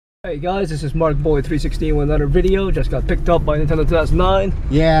Hey guys, this is MarkBoy316 with another video. Just got picked up by Nintendo 2009.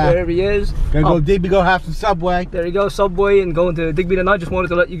 Yeah. There he is. Gonna go Digby, go have some Subway. There you go, Subway, and going to Digby tonight. Just wanted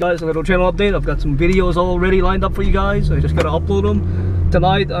to let you guys a little channel update. I've got some videos already lined up for you guys. I just gotta upload them.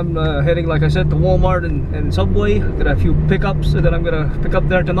 Tonight I'm heading, like I said, to Walmart and Subway. Got a few pickups that I'm gonna pick up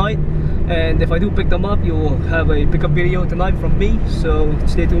there tonight. And if I do pick them up, you'll have a pickup video tonight from me. So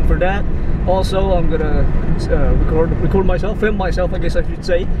stay tuned for that. Also, I'm gonna record myself, film myself, I guess I should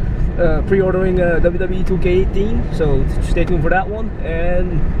say. Pre-ordering WWE 2K18, so stay tuned for that one.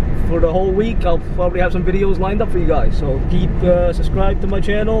 And for the whole week I'll probably have some videos lined up for you guys, so keep subscribed to my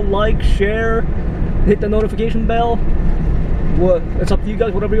channel, like, share, hit the notification bell. It's up to you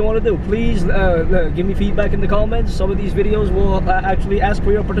guys, whatever you want to do. Please give me feedback in the comments. Some of these videos will actually ask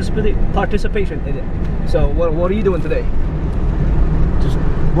for your participation in it. So what are you doing today? Just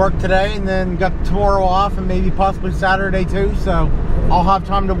work today and then got tomorrow off and maybe possibly Saturday too, so I'll have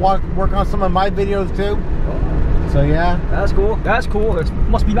time to work on some of my videos too. So yeah, that's cool. That's cool. It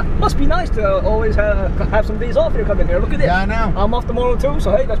must be nice to always have some days off here coming here. Look at this. Yeah, I know. I'm off tomorrow too,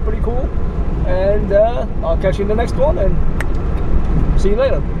 so hey, that's pretty cool. And I'll catch you in the next one, and see you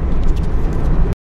later.